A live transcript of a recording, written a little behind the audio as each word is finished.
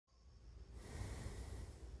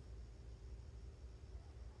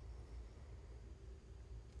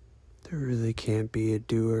There really can't be a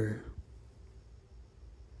doer.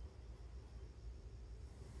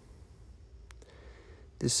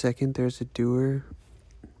 The second there's a doer,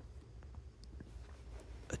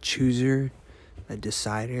 a chooser, a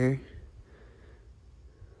decider,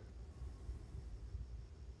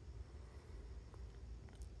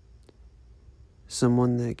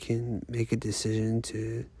 someone that can make a decision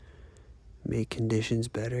to make conditions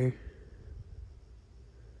better,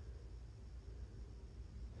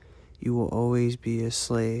 you will always be a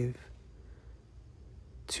slave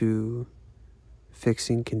to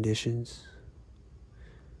fixing conditions.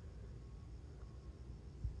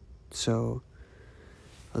 So,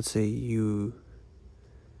 let's say you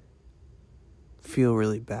feel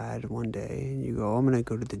really bad one day and you go, I'm going to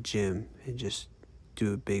go to the gym and just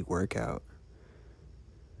do a big workout.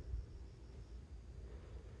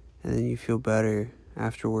 And then you feel better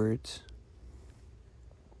afterwards.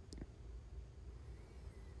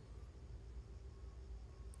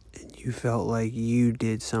 And you felt like you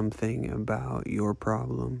did something about your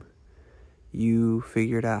problem. You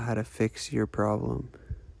figured out how to fix your problem.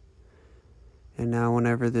 And now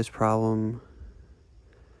whenever this problem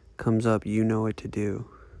comes up, you know what to do.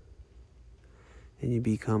 And you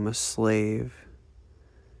become a slave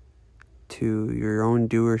to your own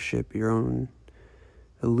doership, your own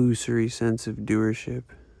illusory sense of doership.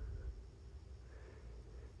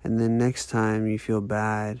 And then next time you feel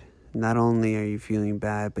bad, not only are you feeling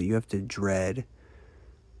bad, but you have to dread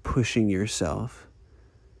pushing yourself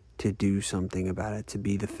to do something about it, to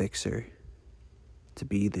be the fixer, to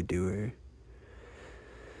be the doer.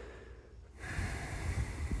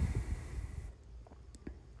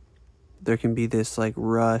 There can be this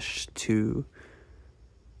rush to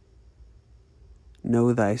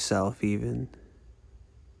know thyself, even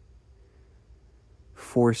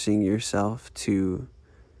forcing yourself to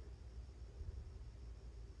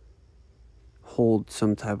hold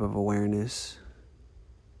some type of awareness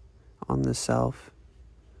on the self.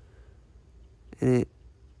 And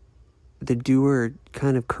the doer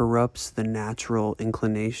kind of corrupts the natural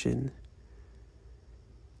inclination.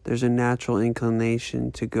 There's a natural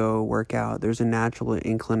inclination to go work out. There's a natural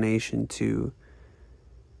inclination to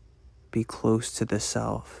be close to the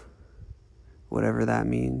self, whatever that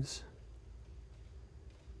means.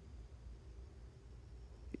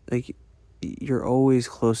 You're always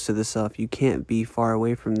close to the self. You can't be far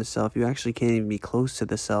away from the self. You actually can't even be close to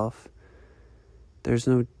the self. There's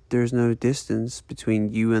no distance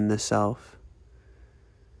between you and the self.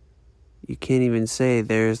 You can't even say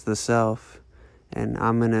there's the self and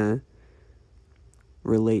I'm going to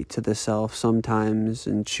relate to the self sometimes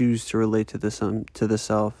and choose to relate to the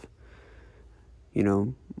self. You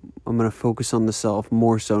know, I'm going to focus on the self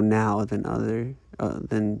more so now than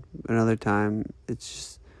another time.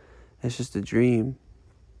 It's just a dream.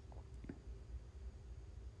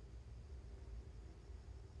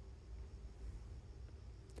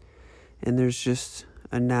 And there's just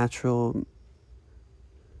a natural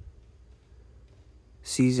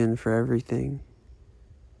season for everything.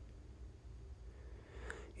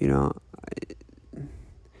 You know,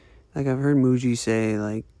 I've heard Muji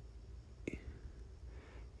say,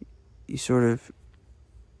 you sort of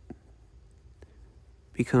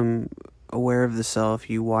become aware of the self,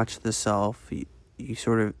 you watch the self, you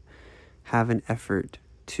sort of have an effort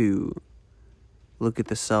to look at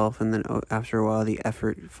the self, and then after a while the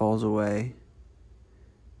effort falls away.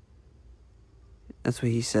 That's what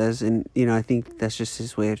he says, and I think that's just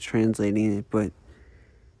his way of translating it, but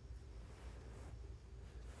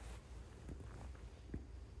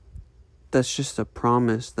that's just a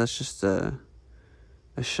promise. That's just a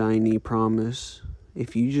shiny promise.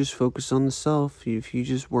 If you just focus on the self, if you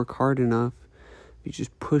just work hard enough, if you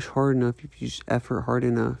just push hard enough, if you just effort hard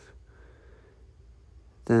enough,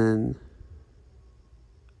 then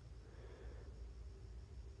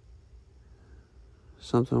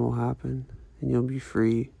something will happen and you'll be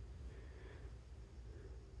free.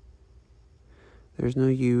 There's no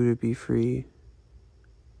you to be free.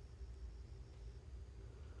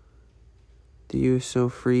 The you is so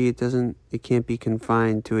free, it can't be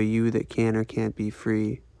confined to a you that can or can't be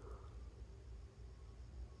free.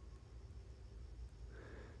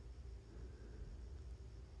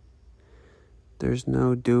 There's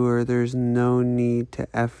no doer, there's no need to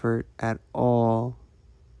effort at all.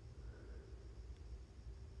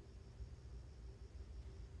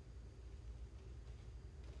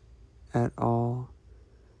 At all.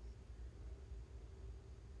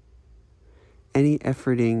 Any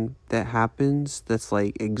efforting that happens that's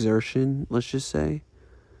exertion, let's just say,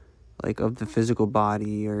 of the physical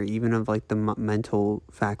body or even of the mental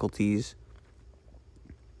faculties,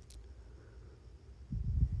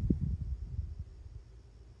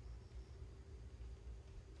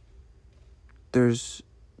 there's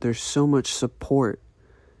so much support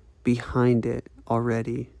behind it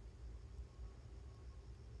already.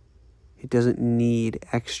 It doesn't need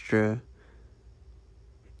extra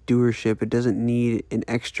doership. It doesn't need an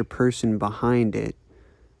extra person behind it,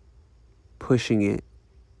 pushing it.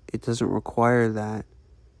 It doesn't require that.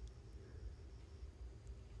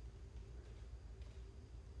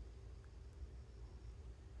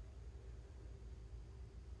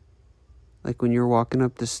 Like when you're walking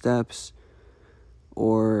up the steps,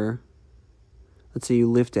 or let's say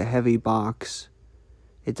you lift a heavy box,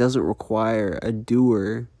 it doesn't require a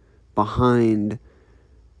doer behind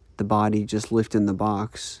the body just lifting the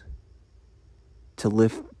box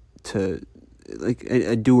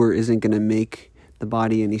a doer isn't going to make the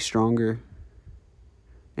body any stronger.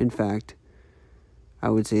 In fact, I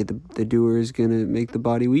would say the doer is going to make the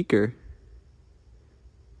body weaker.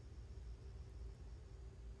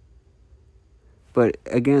 But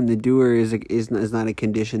again, the doer is not a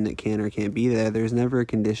condition that can or can't be there. There's never a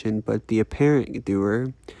condition, but the apparent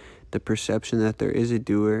doer, the perception that there is a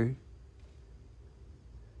doer,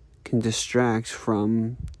 can distract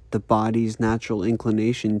from the body's natural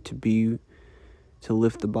inclination to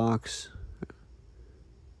lift the box.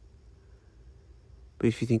 But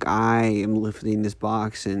if you think, I am lifting this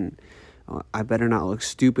box and I better not look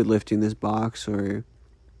stupid lifting this box, or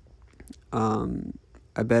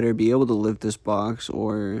I better be able to lift this box,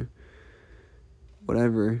 or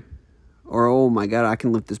whatever. Or, oh my God, I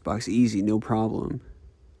can lift this box easy, no problem.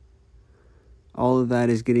 All of that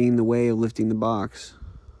is getting in the way of lifting the box.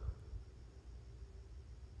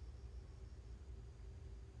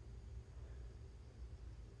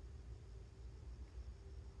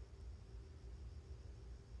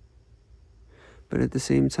 But at the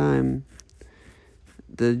same time,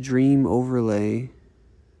 the dream overlay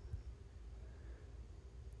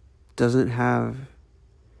doesn't have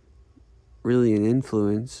really an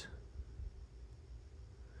influence,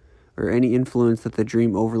 or any influence that the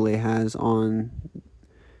dream overlay has on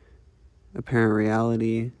apparent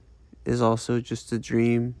reality is also just a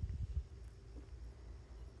dream.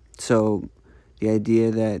 So the idea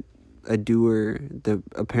that a doer, the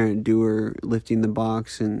apparent doer lifting the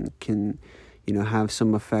box and can, have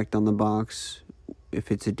some effect on the box, if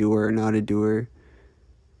it's a doer or not a doer,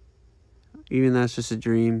 even that's just a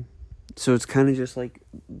dream. So it's kind of just like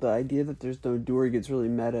the idea that there's no doer gets really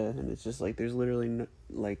meta, and it's just like there's literally no,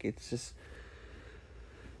 like it's just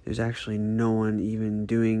there's actually no one even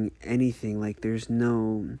doing anything. Like there's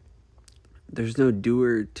no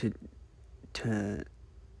doer to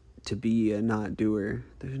be a not doer.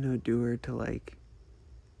 There's no doer to like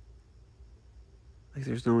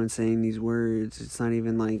there's no one saying these words. It's not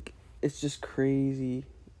even like, it's just crazy.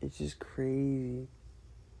 It's just crazy.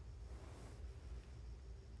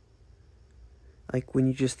 Like when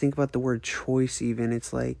you just think about the word choice even,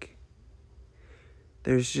 it's like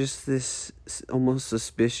there's just this almost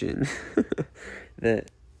suspicion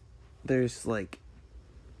that there's like,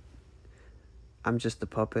 I'm just a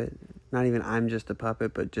puppet. Not even I'm just a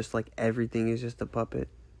puppet, but just like everything is just a puppet.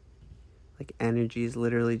 Like energy is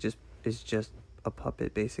literally just a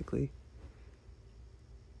puppet, basically.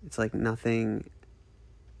 It's like nothing.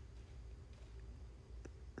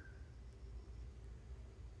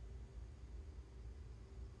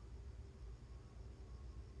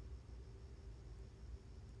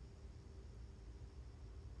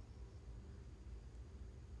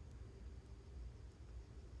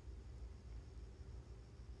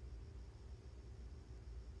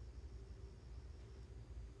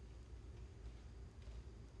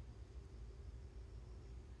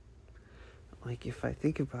 Like if I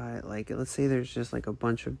think about it, like let's say there's just like a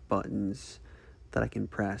bunch of buttons that I can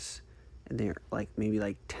press, and they're like maybe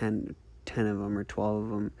like 10 of them or 12 of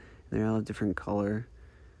them, and they're all a different color,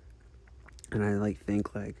 and I like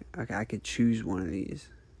think like, okay, I could choose one of these,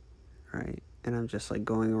 right? And I'm just like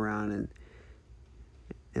going around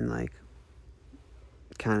and like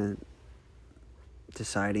kind of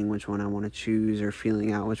deciding which one I want to choose, or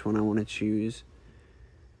feeling out which one I want to choose.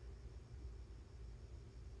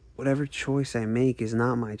 Whatever choice I make is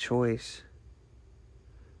not my choice.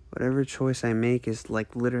 Whatever choice I make is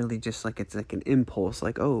like literally just like, it's like an impulse.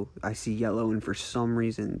 Like, oh, I see yellow, and for some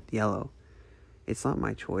reason, yellow. It's not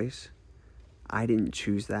my choice. I didn't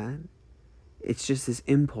choose that. It's just this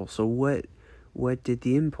impulse. So what did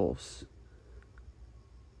the impulse?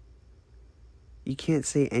 You can't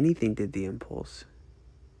say anything did the impulse.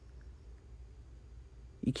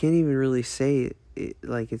 You can't even really say it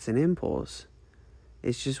like it's an impulse.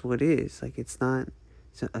 It's just what is. Like it's a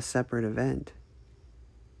separate event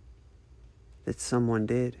that someone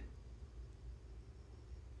did.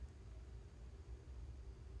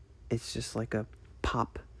 it's just like a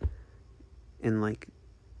pop in like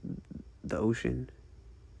the ocean.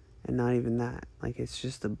 And not even that. Like, it's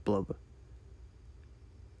just a blub.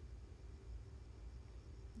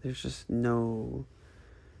 There's just no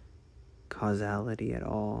causality at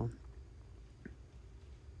all.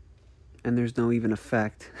 And there's no even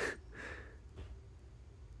effect.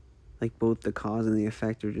 Like, both the cause and the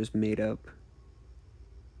effect are just made up.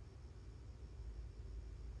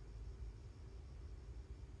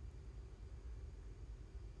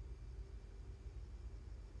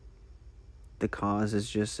 The cause is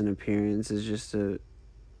just an appearance, is just a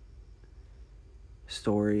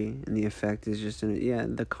story, and the effect is just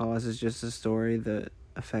the cause is just a story, the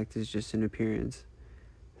effect is just an appearance.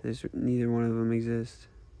 Neither one of them exist.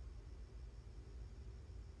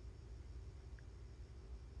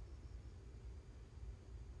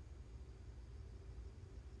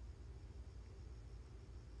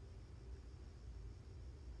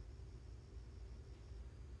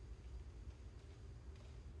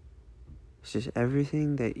 It's just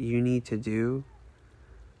everything that you need to do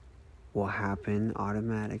will happen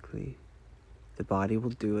automatically. The body will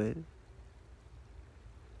do it.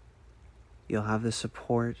 You'll have the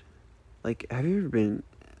support. Like, have you ever been,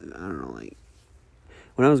 I don't know, like,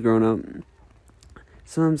 when I was growing up,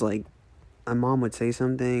 sometimes, like, my mom would say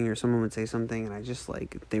something or someone would say something, and I just,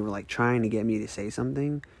 like, they were, like, trying to get me to say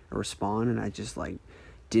something or respond, and I just, like,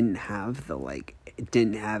 didn't have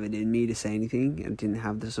it in me to say anything. I didn't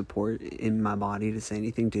have the support in my body to say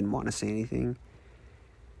anything, didn't want to say anything.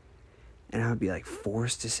 And I would be, like,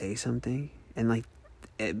 forced to say something. And, like,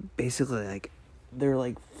 it basically, like, they're,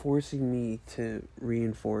 like, forcing me to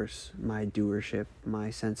reinforce my doership, my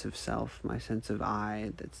sense of self, my sense of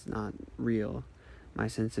I that's not real, my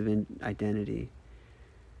sense of identity.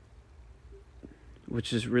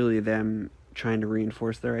 Which is really them trying to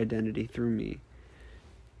reinforce their identity through me.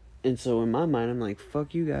 And so in my mind, I'm like,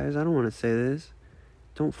 fuck you guys, I don't want to say this.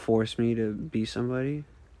 Don't force me to be somebody.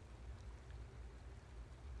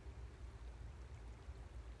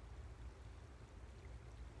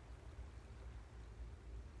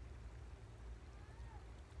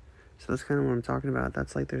 So that's kind of what I'm talking about.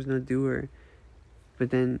 That's like, there's no doer.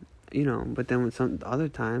 But then with some other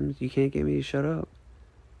times, you can't get me to shut up.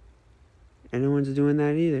 And no one's doing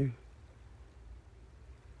that either.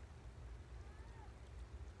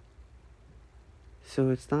 So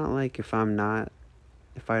it's not like if I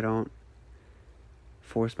don't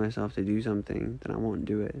force myself to do something, then I won't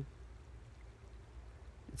do it.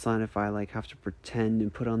 It's not if I, like, have to pretend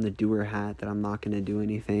and put on the doer hat that I'm not going to do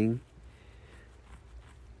anything.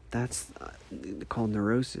 That's called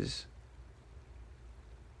neurosis.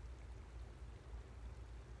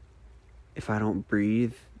 If I don't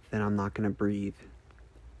breathe, then I'm not going to breathe.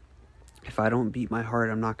 If I don't beat my heart,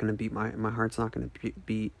 I'm not going to beat my heart's not going to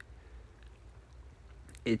beat.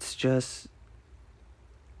 It's just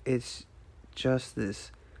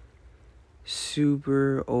this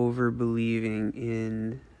super over believing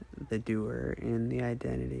in the doer, in the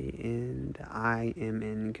identity, in the I am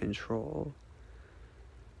in control.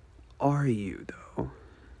 Are you, though?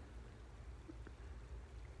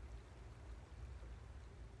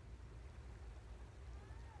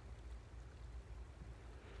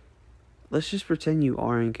 Let's just pretend you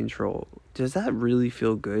are in control. Does that really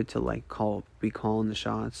feel good to, like, be calling the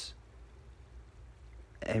shots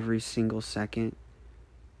every single second?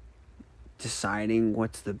 Deciding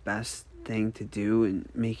what's the best thing to do and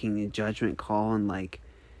making a judgment call and, like,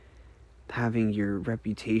 having your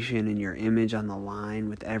reputation and your image on the line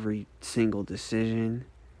with every single decision.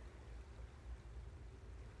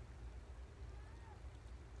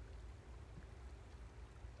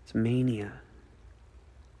 It's mania.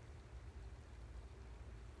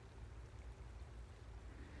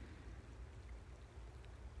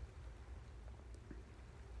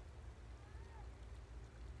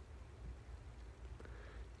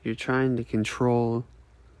 You're trying to control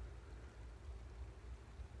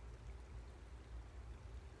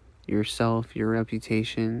yourself, your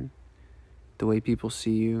reputation, the way people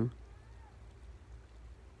see you.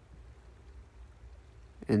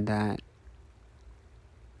 And that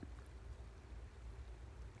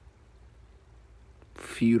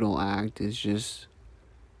futile act is just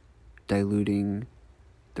diluting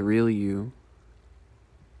the real you.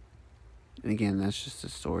 And again, that's just a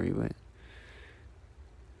story, but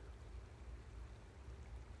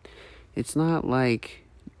it's not like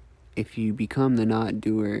if you become the not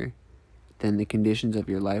doer, then the conditions of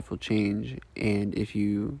your life will change. And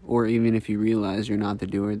even if you realize you're not the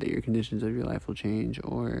doer, that your conditions of your life will change,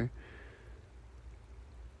 or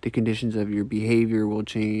the conditions of your behavior will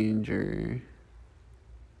change, or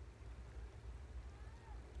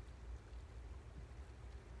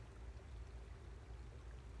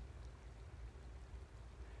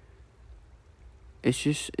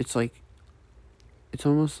it's like, it's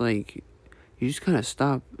almost like you just kind of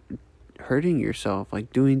stop hurting yourself,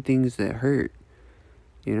 like doing things that hurt,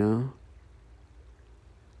 you know?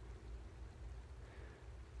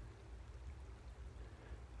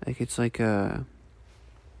 Like, it's like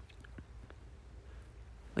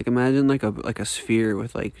imagine like a sphere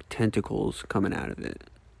with like tentacles coming out of it.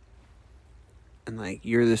 And like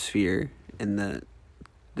you're the sphere, and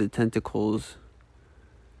the tentacles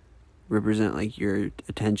represent like your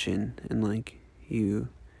attention, and like you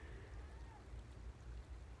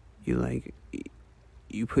like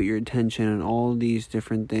you put your attention on all these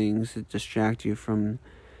different things that distract you from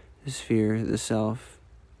the sphere, the self.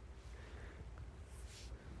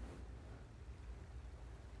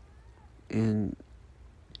 And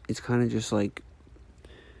it's kind of just like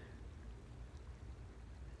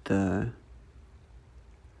the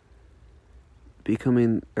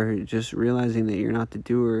becoming, or just realizing that you're not the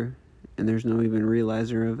doer, and there's no even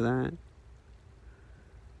realizer of that.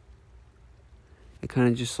 It kind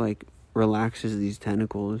of just like relaxes these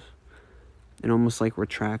tentacles and almost like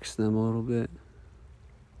retracts them a little bit,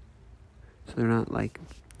 so they're not like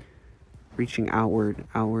reaching outward.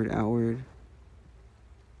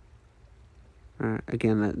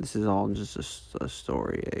 Again, this is all just a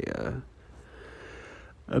story,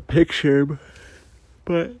 a picture,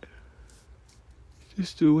 but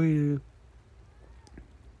just a way to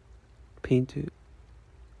paint it.